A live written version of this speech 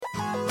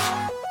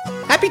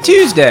Happy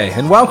Tuesday,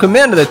 and welcome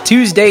into the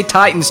Tuesday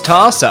Titans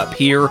Tossup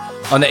here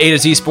on the A to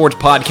Z Sports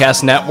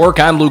Podcast Network.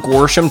 I'm Luke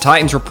Worsham,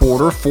 Titans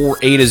reporter for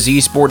A to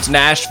Z Sports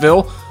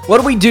Nashville. What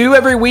do we do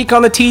every week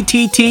on the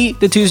TTT,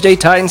 the Tuesday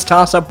Titans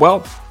Tossup?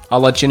 Well, I'll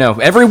let you know.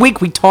 Every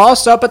week we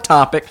toss up a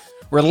topic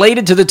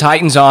related to the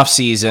Titans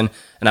offseason,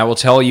 and I will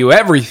tell you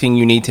everything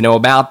you need to know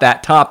about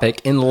that topic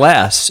in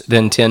less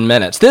than 10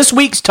 minutes. This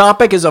week's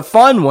topic is a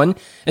fun one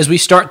as we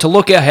start to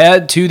look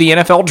ahead to the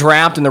NFL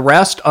Draft and the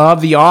rest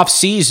of the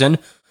offseason.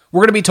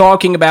 We're going to be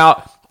talking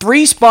about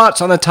 3 spots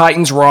on the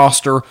Titans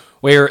roster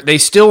where they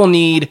still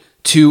need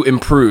to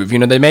improve. You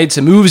know, they made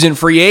some moves in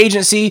free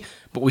agency,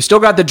 but we still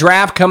got the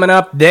draft coming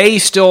up. They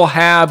still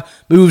have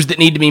moves that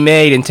need to be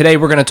made, and today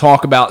we're going to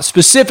talk about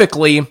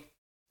specifically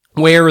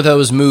where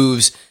those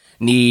moves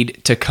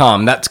need to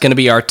come. That's going to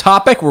be our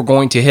topic. We're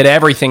going to hit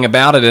everything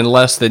about it in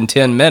less than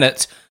 10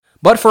 minutes.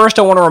 But first,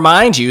 I want to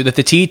remind you that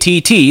the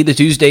TTT, the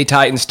Tuesday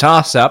Titans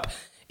Toss-Up,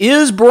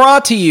 is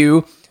brought to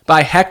you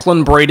by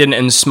Hecklin, Braden,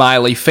 and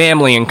Smiley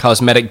Family and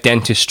Cosmetic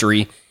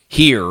Dentistry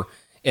here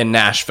in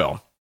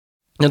Nashville.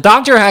 Now,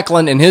 Dr.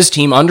 Hecklin and his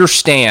team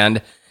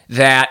understand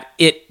that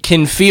it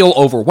can feel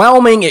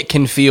overwhelming, it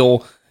can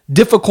feel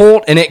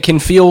difficult, and it can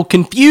feel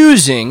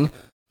confusing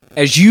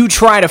as you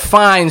try to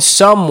find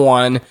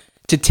someone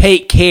to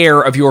take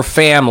care of your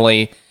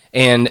family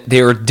and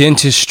their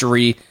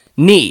dentistry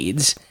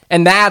needs.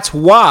 And that's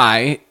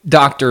why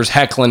Doctors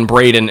Hecklin,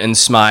 Braden, and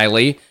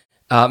Smiley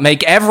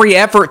make every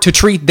effort to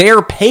treat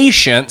their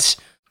patients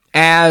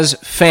as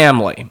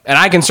family. And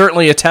I can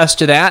certainly attest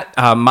to that.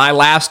 My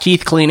last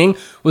teeth cleaning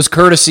was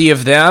courtesy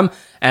of them,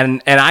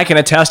 and I can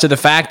attest to the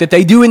fact that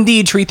they do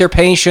indeed treat their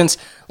patients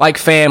like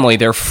family.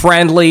 They're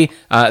friendly,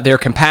 they're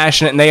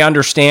compassionate, and they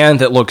understand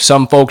that, look,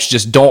 some folks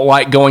just don't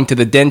like going to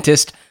the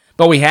dentist,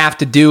 but we have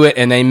to do it,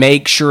 and they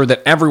make sure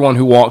that everyone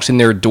who walks in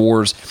their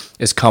doors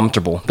is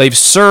comfortable. They've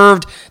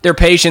served their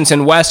patients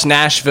in West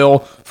Nashville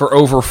for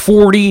over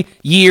 40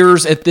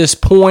 years at this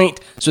point,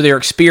 so they're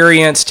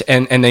experienced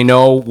and they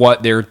know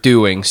what they're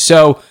doing.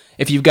 So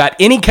if you've got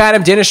any kind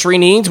of dentistry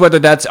needs, whether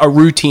that's a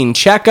routine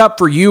checkup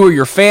for you or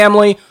your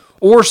family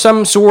or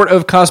some sort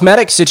of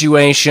cosmetic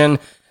situation,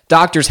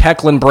 Doctors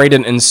Hecklin,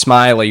 Braden, and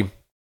Smiley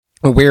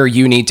where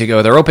you need to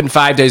go. They're open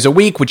 5 days a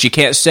week, which you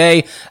can't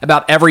say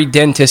about every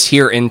dentist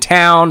here in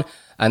town,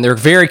 and they're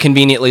very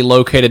conveniently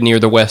located near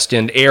the West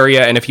End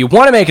area. And if you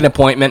want to make an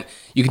appointment,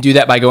 you can do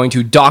that by going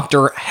to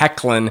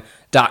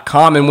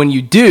drhecklin.com, and when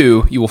you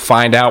do, you will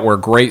find out where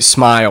great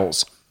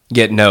smiles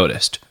get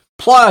noticed.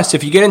 Plus,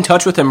 if you get in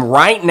touch with them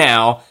right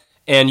now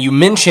and you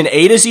mention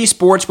A to Z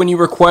Sports when you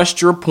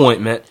request your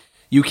appointment,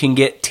 you can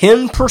get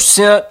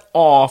 10%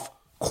 off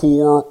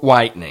core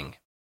whitening.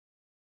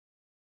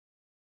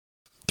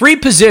 3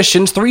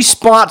 positions, 3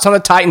 spots on the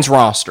Titans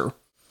roster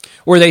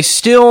where they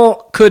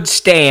still could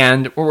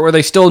stand or where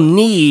they still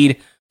need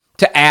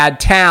to add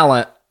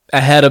talent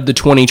ahead of the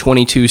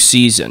 2022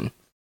 season.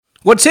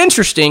 What's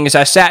interesting is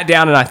I sat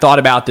down and I thought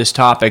about this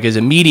topic as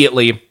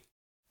immediately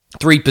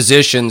 3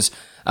 positions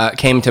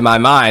came to my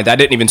mind. I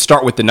didn't even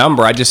start with the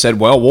number. I just said,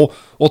 well,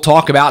 we'll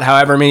talk about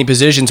however many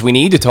positions we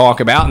need to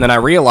talk about. And then I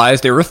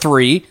realized there were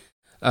 3,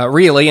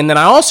 really. And then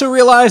I also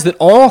realized that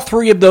all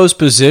 3 of those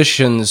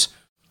positions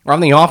are on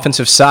the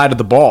offensive side of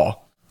the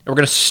ball. We're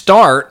going to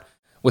start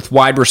with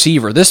wide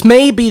receiver. This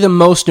may be the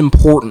most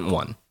important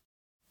one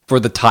for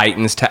the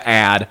Titans to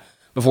add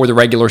before the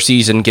regular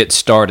season gets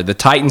started. The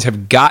Titans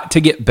have got to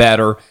get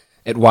better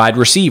at wide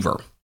receiver.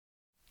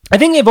 I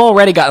think they've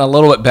already gotten a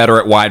little bit better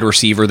at wide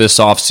receiver this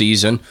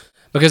offseason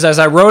because as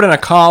I wrote in a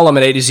column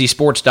at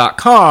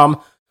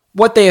A2Zsports.com,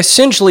 what they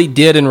essentially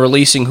did in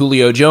releasing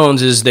Julio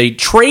Jones is they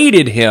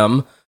traded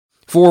him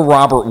for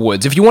Robert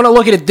Woods. If you want to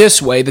look at it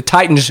this way, the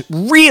Titans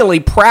really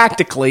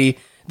practically,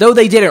 though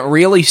they didn't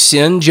really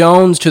send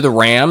Jones to the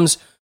Rams,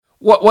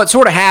 what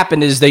sort of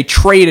happened is they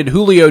traded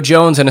Julio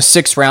Jones and a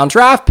 6th-round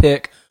draft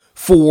pick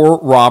for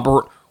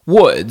Robert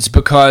Woods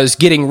because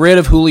getting rid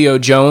of Julio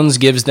Jones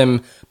gives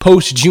them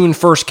post-June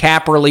 1st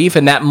cap relief,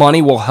 and that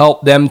money will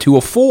help them to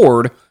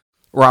afford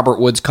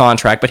Robert Woods'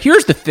 contract. But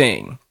here's the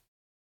thing.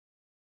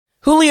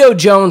 Julio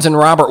Jones and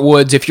Robert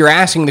Woods, if you're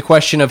asking the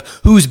question of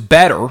who's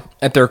better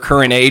at their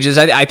current ages,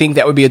 I think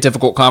that would be a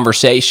difficult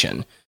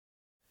conversation.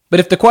 But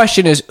if the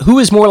question is who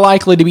is more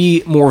likely to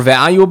be more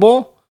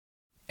valuable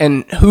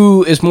and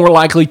who is more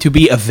likely to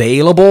be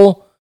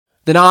available,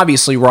 then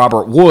obviously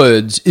Robert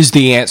Woods is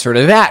the answer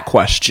to that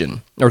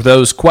question, or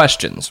those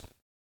questions.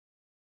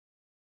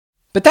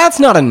 But that's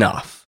not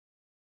enough.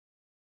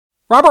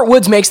 Robert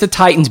Woods makes the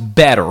Titans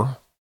better,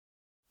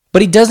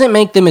 but he doesn't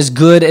make them as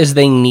good as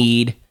they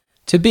need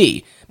to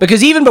be.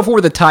 Because even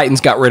before the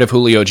Titans got rid of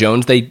Julio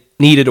Jones, they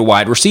needed a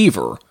wide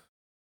receiver.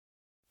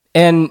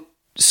 And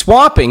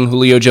swapping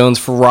Julio Jones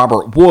for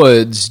Robert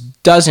Woods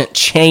doesn't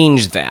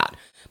change that.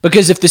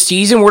 Because if the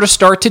season were to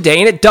start today,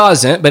 and it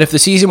doesn't, but if the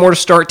season were to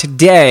start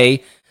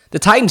today, the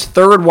Titans'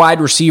 3rd wide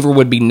receiver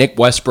would be Nick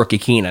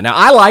Westbrook-Ikhine. Now,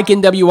 I like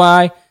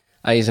NWI.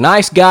 He's a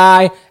nice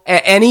guy,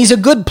 and he's a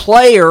good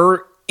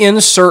player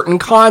in certain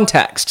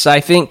contexts.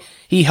 I think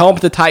He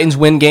helped the Titans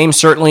win games,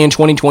 certainly in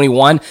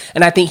 2021,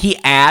 and I think he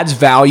adds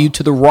value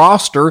to the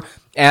roster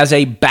as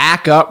a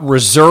backup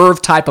reserve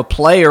type of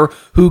player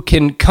who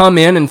can come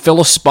in and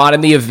fill a spot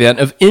in the event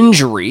of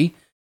injury.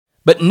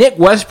 But Nick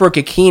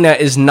Westbrook-Ikhine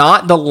is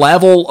not the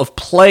level of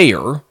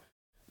player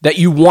that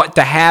you want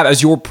to have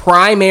as your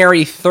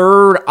primary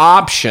third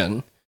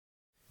option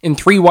in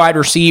 3 wide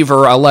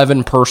receiver,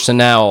 11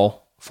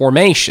 personnel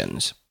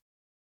formations.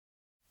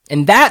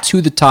 And that's who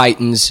the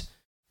Titans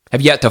have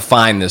yet to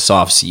find this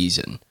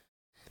offseason.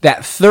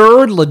 That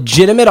third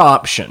legitimate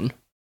option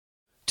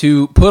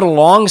to put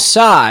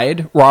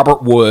alongside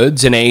Robert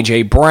Woods and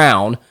A.J.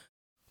 Brown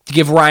to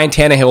give Ryan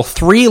Tannehill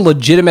 3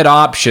 legitimate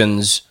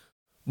options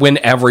when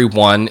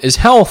everyone is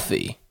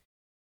healthy.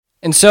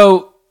 And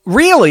so,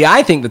 really,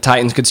 I think the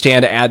Titans could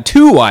stand to add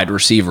 2 wide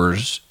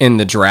receivers in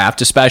the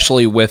draft,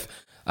 especially with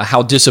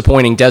how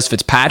disappointing Des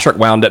Fitzpatrick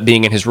wound up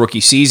being in his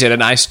rookie season.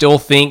 And I still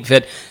think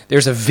that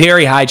there's a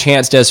very high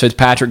chance Des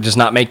Fitzpatrick does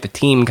not make the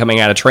team coming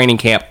out of training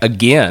camp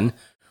again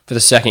for the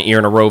second year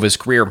in a row of his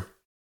career.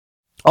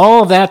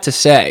 All of that to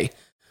say,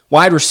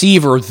 wide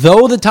receiver,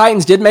 though the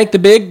Titans did make the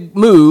big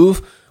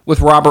move with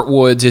Robert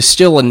Woods, is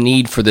still a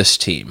need for this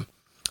team.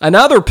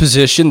 Another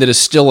position that is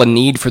still a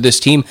need for this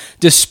team,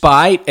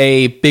 despite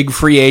a big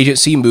free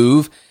agency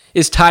move,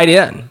 is tight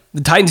end.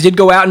 The Titans did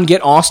go out and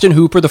get Austin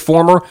Hooper, the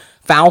former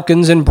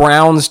Falcons and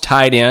Browns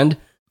tight end,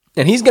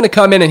 and he's going to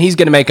come in and he's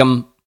going to make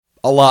them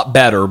a lot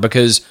better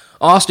because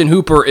Austin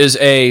Hooper is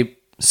a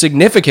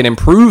significant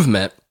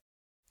improvement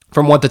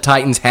from what the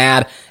Titans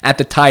had at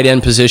the tight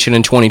end position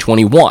in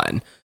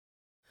 2021.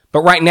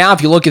 But right now,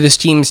 if you look at this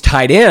team's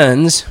tight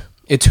ends,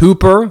 it's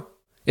Hooper,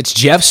 it's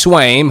Jeff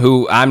Swaim,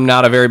 who I'm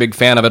not a very big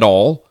fan of at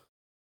all,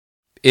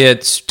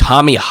 it's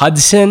Tommy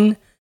Hudson,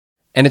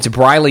 and it's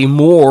Briley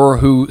Moore,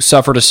 who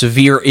suffered a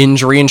severe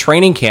injury in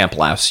training camp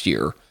last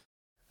year.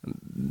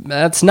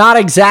 That's not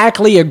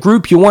exactly a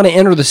group you want to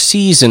enter the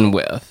season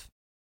with.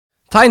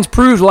 Titans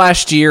proved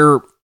last year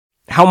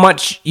how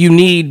much you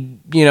need,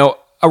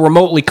 a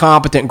remotely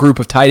competent group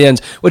of tight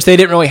ends, which they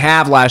didn't really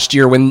have last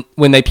year when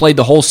they played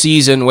the whole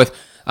season with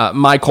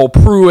Michael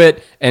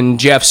Pruitt and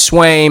Jeff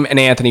Swaim and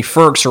Anthony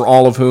Ferkser,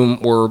 all of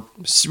whom were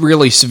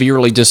really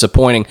severely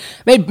disappointing.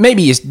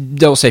 Maybe you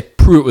don't say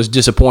Pruitt was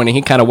disappointing.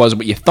 He kind of was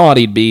what you thought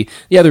he'd be.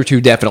 The other two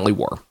definitely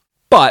were.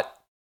 But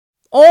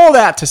all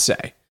that to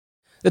say,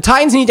 the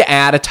Titans need to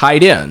add a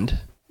tight end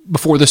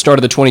before the start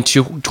of the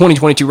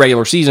 2022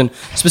 regular season.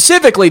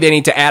 Specifically, they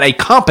need to add a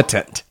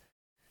competent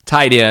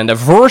tight end, a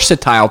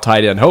versatile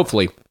tight end,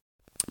 hopefully,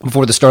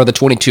 before the start of the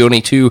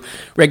 2022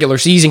 regular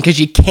season, because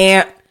you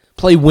can't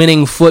play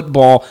winning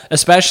football,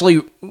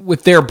 especially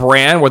with their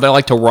brand where they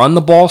like to run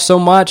the ball so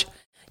much.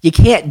 You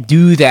can't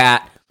do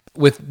that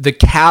with the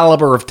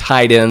caliber of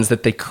tight ends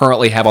that they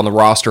currently have on the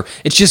roster.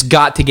 It's just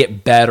got to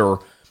get better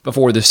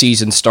before the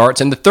season starts.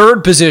 And the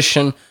third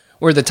position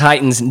where the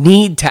Titans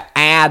need to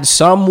add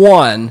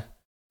someone,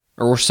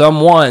 or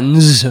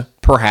someone's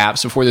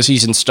perhaps, before the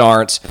season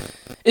starts,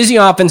 is the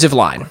offensive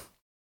line.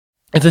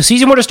 If the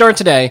season were to start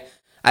today,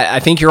 I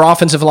think your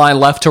offensive line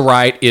left to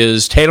right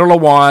is Taylor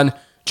Lewan,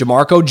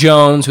 Jamarco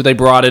Jones, who they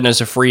brought in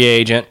as a free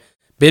agent,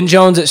 Ben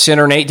Jones at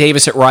center, Nate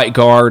Davis at right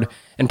guard,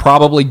 and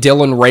probably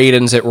Dylan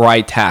Radins at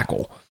right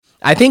tackle.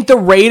 I think the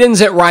Radins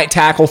at right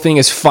tackle thing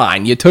is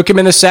fine. You took him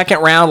in the second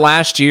round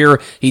last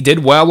year. He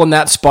did well in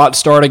that spot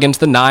start against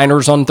the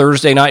Niners on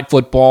Thursday Night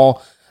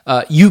Football.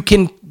 You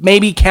can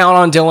maybe count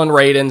on Dylan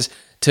Radins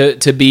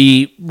to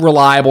be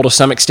reliable to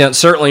some extent,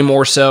 certainly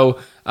more so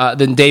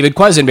than David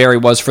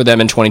Quesenberry was for them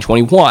in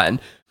 2021.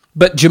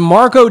 But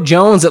Jamarco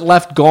Jones at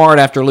left guard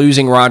after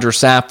losing Roger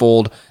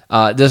Saffold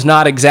does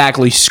not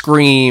exactly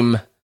scream,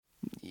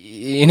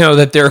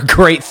 that there are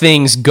great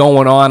things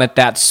going on at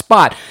that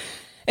spot.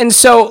 And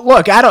so,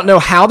 look, I don't know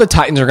how the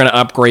Titans are going to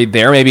upgrade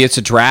there. Maybe it's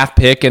a draft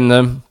pick in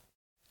the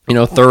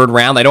third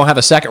round. They don't have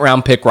a second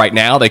round pick right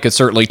now. They could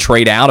certainly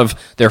trade out of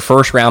their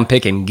first round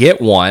pick and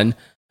get one.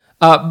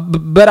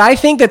 But I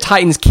think the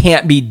Titans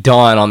can't be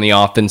done on the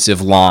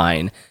offensive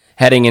line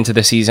heading into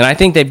the season. I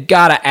think they've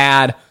got to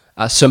add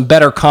some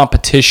better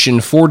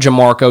competition for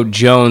Jamarco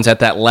Jones at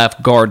that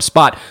left guard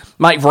spot.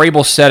 Mike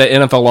Vrabel said at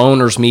NFL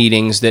owners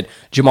meetings that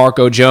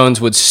Jamarco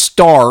Jones would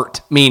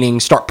start, meaning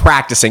start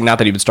practicing, not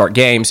that he would start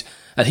games.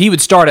 He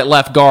would start at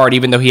left guard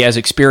even though he has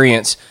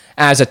experience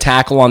as a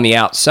tackle on the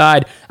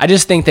outside. I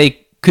just think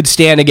they could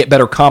stand to get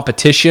better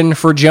competition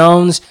for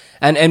Jones.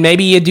 And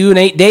maybe you do an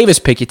Nate Davis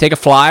pick. You take a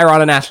flyer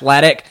on an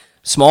athletic,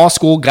 small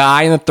school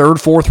guy in the third,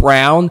 fourth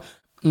round,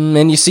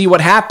 and you see what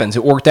happens.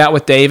 It worked out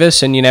with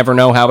Davis, and you never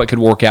know how it could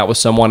work out with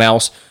someone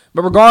else.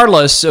 But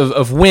regardless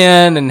of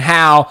when and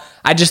how,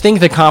 I just think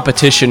the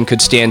competition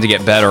could stand to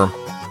get better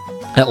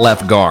at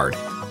left guard.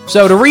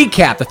 So to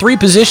recap, the 3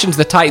 positions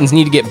the Titans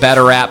need to get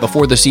better at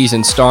before the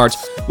season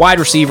starts: wide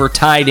receiver,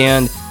 tight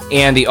end,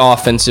 and the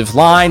offensive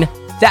line.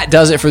 That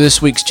does it for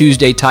this week's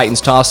Tuesday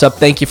Titans Toss-Up.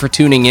 Thank you for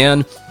tuning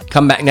in.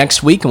 Come back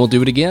next week and we'll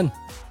do it again.